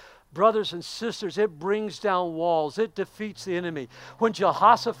God. Brothers and sisters, it brings down walls. It defeats the enemy. When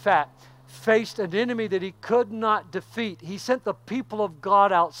Jehoshaphat faced an enemy that he could not defeat, he sent the people of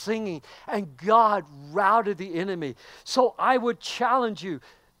God out singing, and God routed the enemy. So I would challenge you,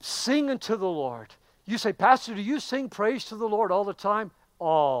 sing unto the Lord. You say, "Pastor, do you sing praise to the Lord all the time?"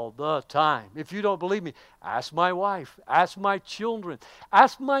 All the time. If you don't believe me, ask my wife, ask my children,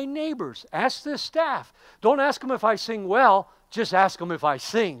 ask my neighbors, ask this staff. Don't ask them if I sing well. Just ask them if I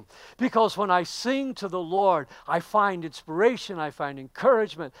sing. Because when I sing to the Lord, I find inspiration, I find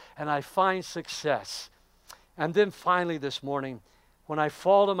encouragement, and I find success. And then finally this morning, when I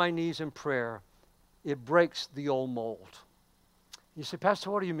fall to my knees in prayer, it breaks the old mold. You say,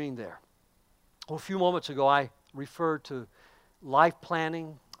 "Pastor, what do you mean there?" Well, a few moments ago, I referred to life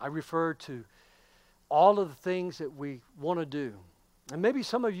planning. I referred to all of the things that we want to do. And maybe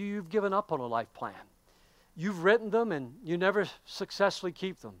some of you, you've given up on a life plan. You've written them and you never successfully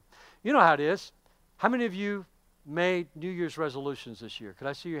keep them. You know how it is. How many of you made New Year's resolutions this year? Could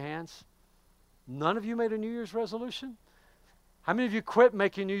I see your hands? None of you made a New Year's resolution? How many of you quit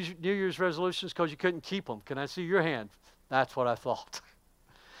making New Year's resolutions because you couldn't keep them? Can I see your hand? That's what I thought.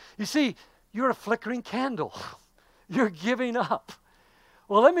 You see, you're a flickering candle. You're giving up.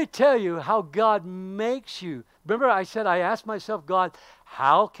 Well, let me tell you how God makes you. Remember I said I asked myself, God,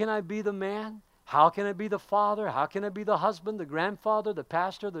 how can I be the man? How can I be the father? How can I be the husband, the grandfather, the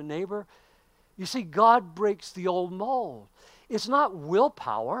pastor, the neighbor? You see, God breaks the old mold. It's not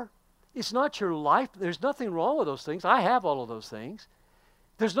willpower. It's not your life. There's nothing wrong with those things. I have all of those things.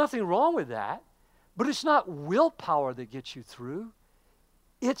 There's nothing wrong with that. But it's not willpower that gets you through.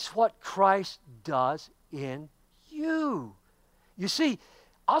 It's what Christ does in you. You see,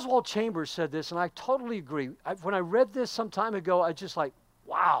 Oswald Chambers said this, and I totally agree. When I read this some time ago, I just like,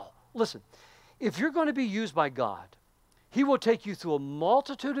 wow. Listen, if you're going to be used by God, He will take you through a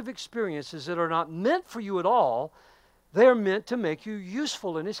multitude of experiences that are not meant for you at all. They are meant to make you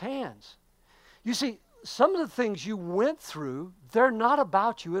useful in His hands. You see, some of the things you went through, they're not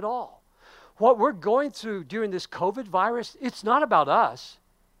about you at all. What we're going through during this COVID virus, it's not about us.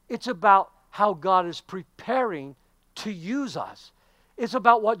 It's about how God is preparing to use us. It's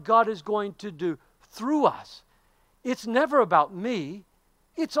about what God is going to do through us. It's never about me.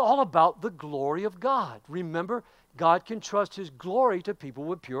 It's all about the glory of God. Remember, God can trust His glory to people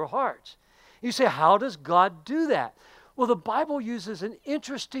with pure hearts. You say, how does God do that? Well, the Bible uses an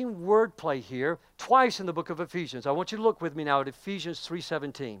interesting wordplay here twice in the book of Ephesians. I want you to look with me now at Ephesians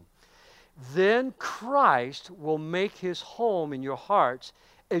 3:17. Then Christ will make His home in your hearts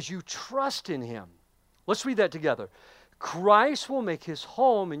as you trust in Him. Let's read that together. Christ will make His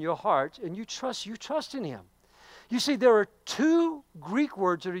home in your hearts, and you trust in Him. You see, there are two Greek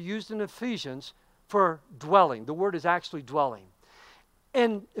words that are used in Ephesians for dwelling. The word is actually dwelling.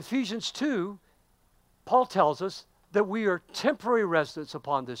 In Ephesians 2, Paul tells us that we are temporary residents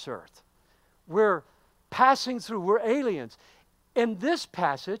upon this earth. We're passing through, we're aliens. In this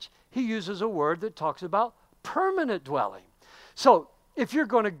passage, he uses a word that talks about permanent dwelling. So, if you're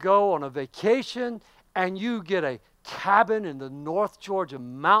going to go on a vacation and you get a cabin in the North Georgia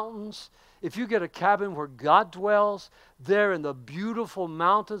mountains, if you get a cabin where God dwells there in the beautiful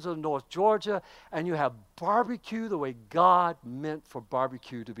mountains of North Georgia, and you have barbecue the way God meant for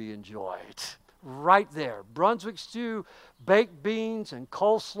barbecue to be enjoyed, right there, Brunswick stew, baked beans, and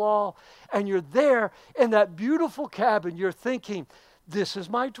coleslaw, and you're there in that beautiful cabin, you're thinking, this is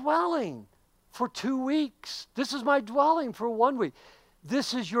my dwelling for 2 weeks. This is my dwelling for 1 week.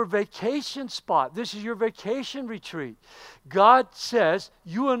 This is your vacation spot. This is your vacation retreat. God says,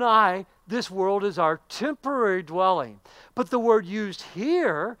 you and I, this world is our temporary dwelling. But the word used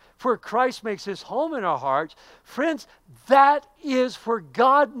here, for Christ makes His home in our hearts, friends, that is where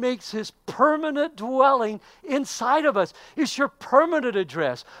God makes His permanent dwelling inside of us. It's your permanent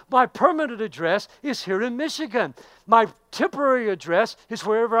address. My permanent address is here in Michigan. My temporary address is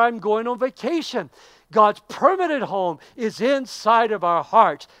wherever I'm going on vacation. God's permanent home is inside of our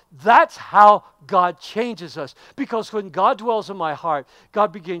hearts. That's how God changes us. Because when God dwells in my heart,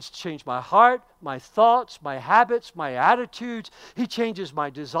 God begins to change my heart, my thoughts, my habits, my attitudes. He changes my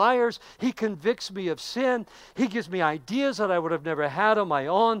desires. He convicts me of sin. He gives me ideas that I would have never had on my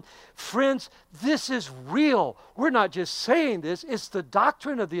own. Friends, this is real. We're not just saying this. It's the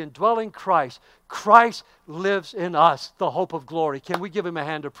doctrine of the indwelling Christ. Christ lives in us, the hope of glory. Can we give Him a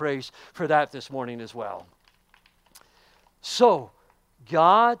hand of praise for that this morning as well? So,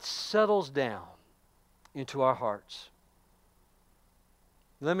 God settles down into our hearts.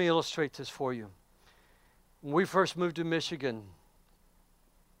 Let me illustrate this for you. When we first moved to Michigan,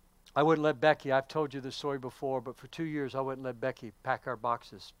 I wouldn't let Becky, I've told you this story before, but for 2 years I wouldn't let Becky pack our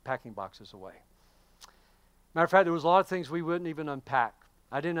packing boxes away. Matter of fact, there was a lot of things we wouldn't even unpack.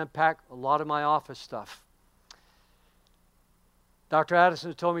 I didn't unpack a lot of my office stuff. Dr.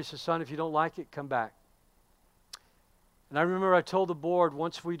 Addison told me, he said, son, if you don't like it, come back. And I remember I told the board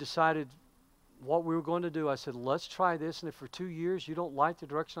once we decided what we were going to do, I said, let's try this, and if for 2 years you don't like the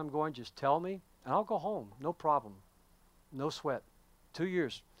direction I'm going, just tell me, and I'll go home. No problem. No sweat. 2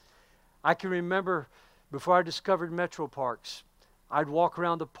 years. I can remember before I discovered Metro Parks, I'd walk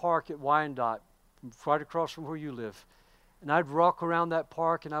around the park at Wyandotte, right across from where you live. And I'd walk around that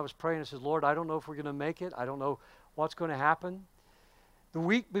park, and I was praying. I said, Lord, I don't know if we're going to make it. I don't know what's going to happen. The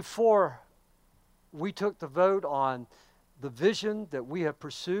week before we took the vote on the vision that we have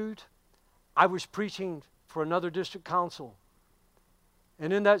pursued, I was preaching for another district council.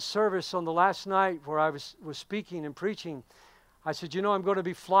 And in that service on the last night where I was speaking and preaching, I said, you know, I'm going to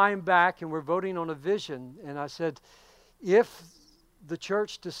be flying back, and we're voting on a vision. And I said, if the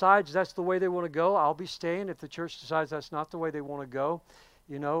church decides that's the way they want to go, I'll be staying. If the church decides that's not the way they want to go,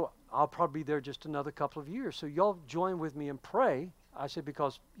 you know, I'll probably be there just another couple of years. So y'all join with me and pray. I said,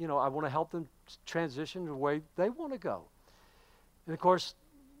 because, I want to help them transition the way they want to go. And of course,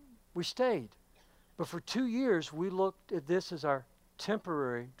 we stayed. But for 2 years, we looked at this as our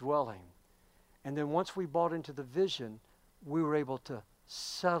temporary dwelling. And then once we bought into the vision, we were able to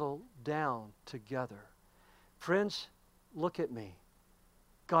settle down together. Friends, look at me.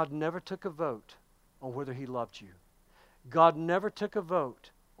 God never took a vote on whether he loved you. God never took a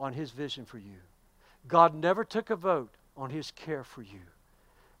vote on his vision for you. God never took a vote on his care for you.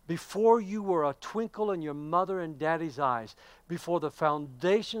 Before you were a twinkle in your mother and daddy's eyes, before the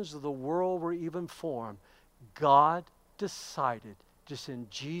foundations of the world were even formed, God decided to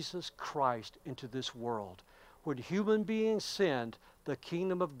send Jesus Christ into this world. When human beings sinned, the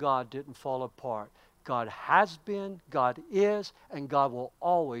kingdom of God didn't fall apart. God has been, God is, and God will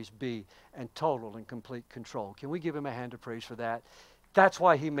always be in total and complete control. Can we give him a hand of praise for that? That's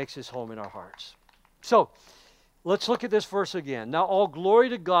why he makes his home in our hearts. So, let's look at this verse again. Now all glory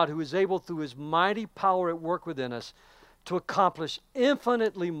to God, who is able through his mighty power at work within us to accomplish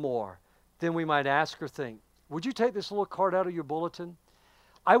infinitely more than we might ask or think. Would you take this little card out of your bulletin?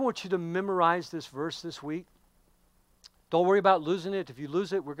 I want you to memorize this verse this week. Don't worry about losing it. If you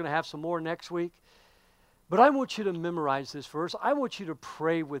lose it, we're going to have some more next week. But I want you to memorize this verse. I want you to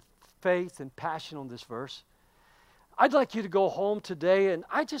pray with faith and passion on this verse. I'd like you to go home today, and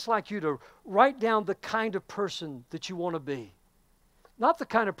I'd just like you to write down the kind of person that you want to be. Not the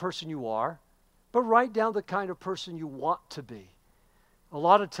kind of person you are, but write down the kind of person you want to be. A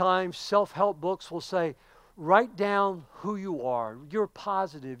lot of times, self-help books will say, write down who you are. You're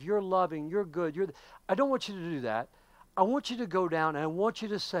positive, you're loving, you're good. I don't want you to do that. I want you to go down, and I want you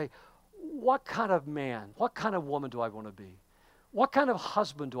to say, what kind of man, what kind of woman do I want to be? What kind of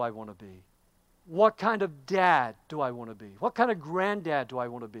husband do I want to be? What kind of dad do I want to be? What kind of granddad do I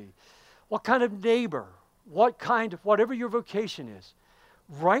want to be? What kind of neighbor? Whatever your vocation is.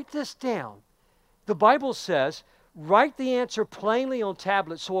 Write this down. The Bible says, write the answer plainly on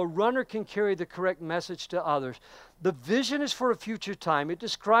tablets so a runner can carry the correct message to others. The vision is for a future time. It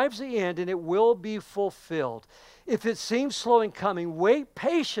describes the end, and it will be fulfilled. If it seems slow in coming, wait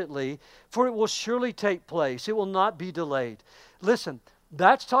patiently, for it will surely take place. It will not be delayed. Listen,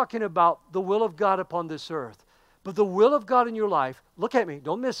 that's talking about the will of God upon this earth. But the will of God in your life, look at me,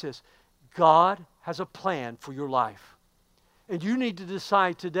 don't miss this. God has a plan for your life. And you need to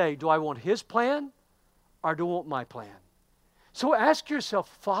decide today, do I want his plan or do I want my plan? So ask yourself,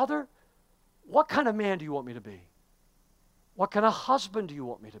 Father, what kind of man do you want me to be? What kind of husband do you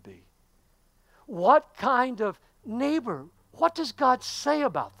want me to be? What kind of neighbor? What does God say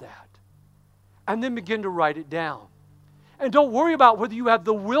about that? And then begin to write it down. And don't worry about whether you have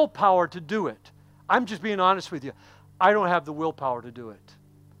the willpower to do it. I'm just being honest with you. I don't have the willpower to do it.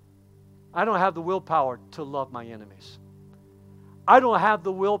 I don't have the willpower to love my enemies. I don't have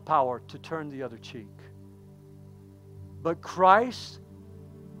the willpower to turn the other cheek. But Christ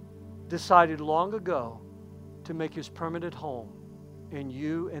decided long ago to make his permanent home in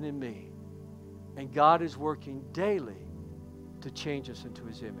you and in me. And God is working daily to change us into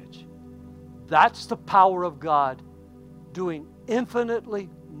his image. That's the power of God doing infinitely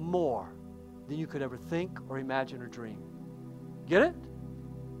more than you could ever think or imagine or dream. Get it?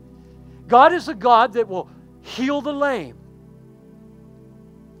 God is a God that will heal the lame.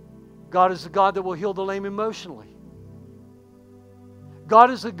 God is a God that will heal the lame emotionally. God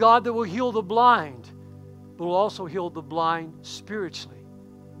is a God that will heal the blind, but will also heal the blind spiritually,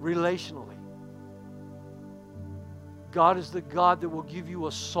 relationally. God is the God that will give you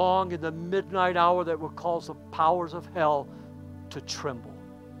a song in the midnight hour that will cause the powers of hell to tremble.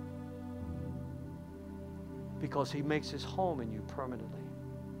 Because he makes his home in you permanently.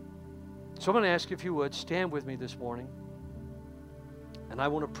 So I'm going to ask you, if you would, stand with me this morning. And I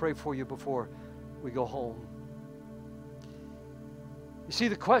want to pray for you before we go home. You see,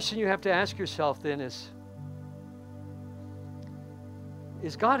 the question you have to ask yourself then is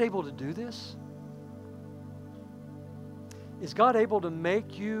God able to do this? Is God able to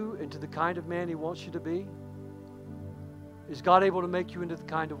make you into the kind of man he wants you to be? Is God able to make you into the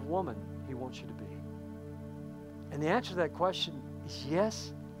kind of woman he wants you to be? And the answer to that question is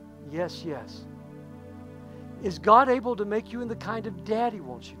yes, yes, yes. Is God able to make you in the kind of dad he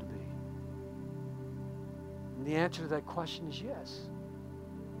wants you to be? And the answer to that question is yes.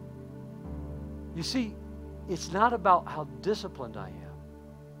 You see, it's not about how disciplined I am.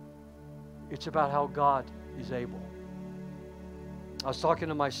 It's about how God is able. I was talking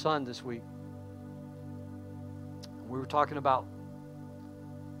to my son this week. We were talking about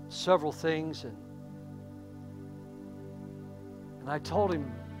several things, and I told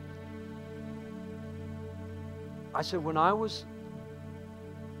him, I said, when I was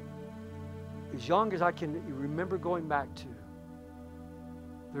as young as I can remember going back to,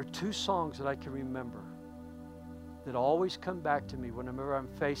 there are two songs that I can remember that always come back to me whenever I'm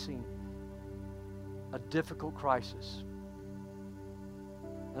facing a difficult crisis.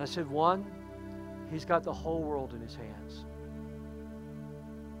 And I said, one, He's got the whole world in His hands.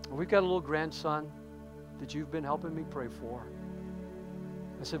 And we've got a little grandson that you've been helping me pray for.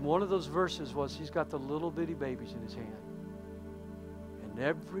 I said, one of those verses was, He's got the little bitty babies in His hand. And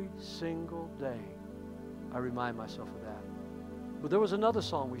every single day, I remind myself of that. But there was another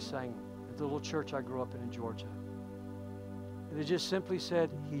song we sang at the little church I grew up in Georgia. And it just simply said,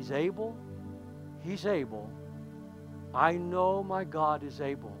 He's able, He's able. I know my God is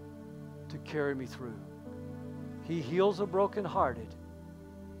able to carry me through. He heals the brokenhearted.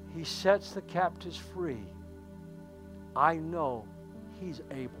 He sets the captives free. I know He's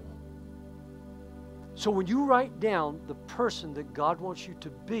able. So when you write down the person that God wants you to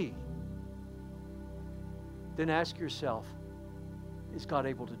be, then ask yourself, is God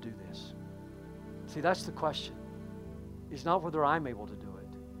able to do this? See, that's the question. It's not whether I'm able to do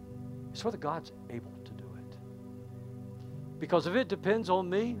it. It's whether God's able to do it. Because if it depends on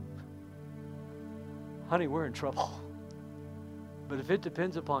me, honey, we're in trouble. But if it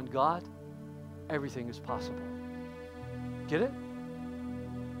depends upon God, everything is possible. Get it?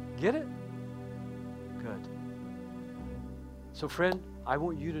 Get it? Good. So friend, I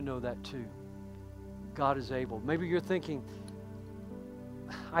want you to know that too. God is able. Maybe you're thinking,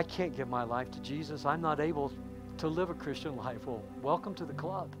 I can't give my life to Jesus. I'm not able to live a Christian life. Well, welcome to the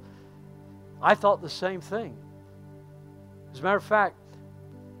club. I thought the same thing. As a matter of fact,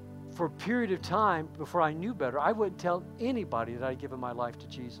 for a period of time before I knew better, I wouldn't tell anybody that I'd given my life to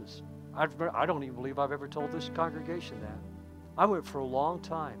Jesus. I don't even believe I've ever told this congregation that. I went for a long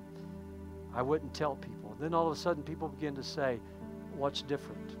time. I wouldn't tell people. Then all of a sudden people begin to say, what's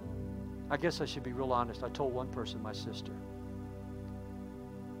different? I guess I should be real honest. I told one person, my sister.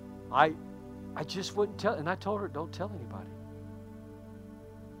 I just wouldn't tell, and I told her, don't tell anybody.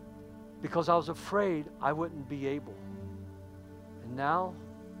 Because I was afraid I wouldn't be able. And now,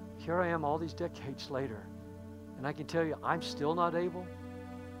 here I am all these decades later, and I can tell you, I'm still not able,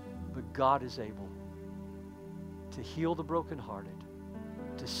 but God is able to heal the brokenhearted,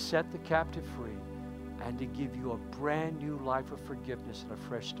 to set the captive free, and to give you a brand new life of forgiveness and a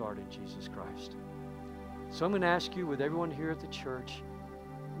fresh start in Jesus Christ. So I'm going to ask you, with everyone here at the church,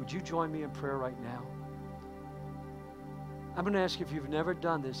 would you join me in prayer right now? I'm going to ask you, if you've never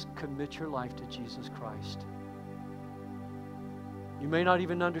done this, commit your life to Jesus Christ. You may not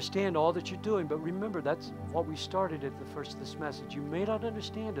even understand all that you're doing, but remember, that's what we started at the first of this message. You may not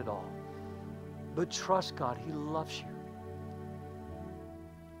understand it all, but trust God. He loves you.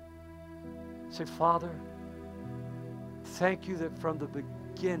 Say, Father, thank you that from the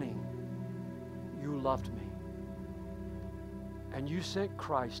beginning you loved me. And you sent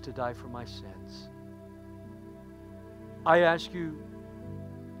Christ to die for my sins. I ask you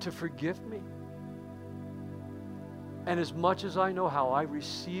to forgive me. And as much as I know how, I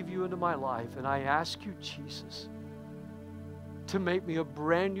receive you into my life, and I ask you, Jesus, to make me a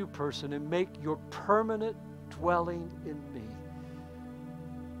brand new person and make your permanent dwelling in me.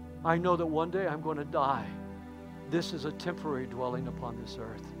 I know that one day I'm going to die. This is a temporary dwelling upon this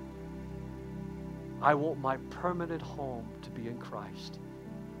earth. I want my permanent home to be in Christ.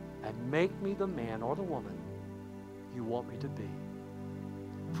 And make me the man or the woman you want me to be.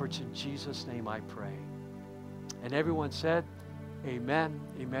 For it's in Jesus' name I pray. And everyone said, amen,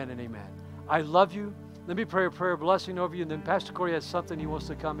 amen, and amen. I love you. Let me pray a prayer of blessing over you, and then Pastor Corey has something he wants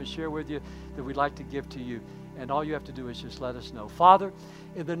to come and share with you that we'd like to give to you. And all you have to do is just let us know. Father,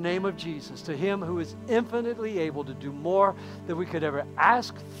 in the name of Jesus, to Him who is infinitely able to do more than we could ever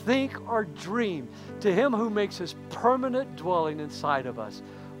ask, think, or dream, to Him who makes His permanent dwelling inside of us,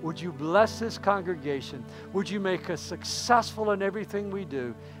 would you bless this congregation? Would you make us successful in everything we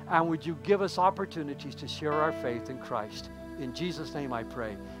do? And would you give us opportunities to share our faith in Christ? In Jesus' name I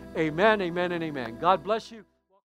pray. Amen, amen, and amen. God bless you.